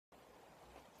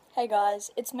Hey guys,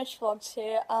 it's Mitch Vlogs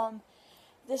here.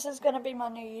 This is going to be my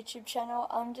new YouTube channel.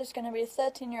 I'm just going to be a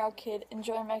 13-year-old kid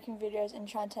enjoying making videos and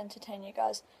trying to entertain you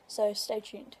guys, so stay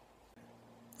tuned.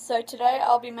 So today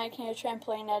I'll be making a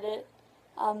trampoline edit,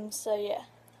 so yeah.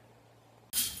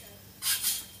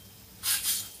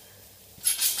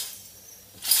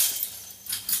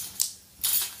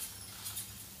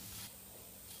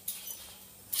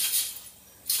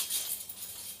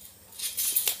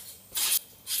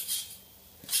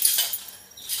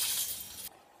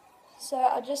 So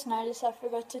I just noticed I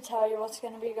forgot to tell you what's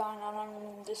going to be going on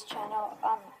this channel.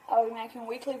 I'll be making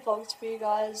weekly vlogs for you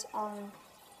guys,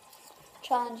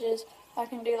 challenges. I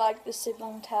can do like the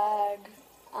sibling tag,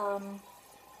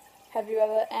 have you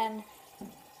ever, and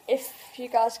if you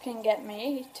guys can get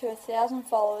me to 1,000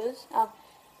 followers,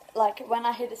 like when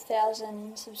I hit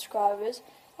 1,000 subscribers,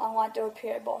 I might do a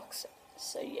PO box,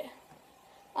 so yeah.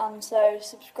 So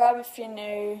subscribe if you're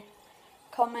new,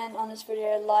 comment on this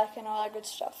video, like and all that good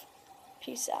stuff.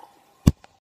 Peace out.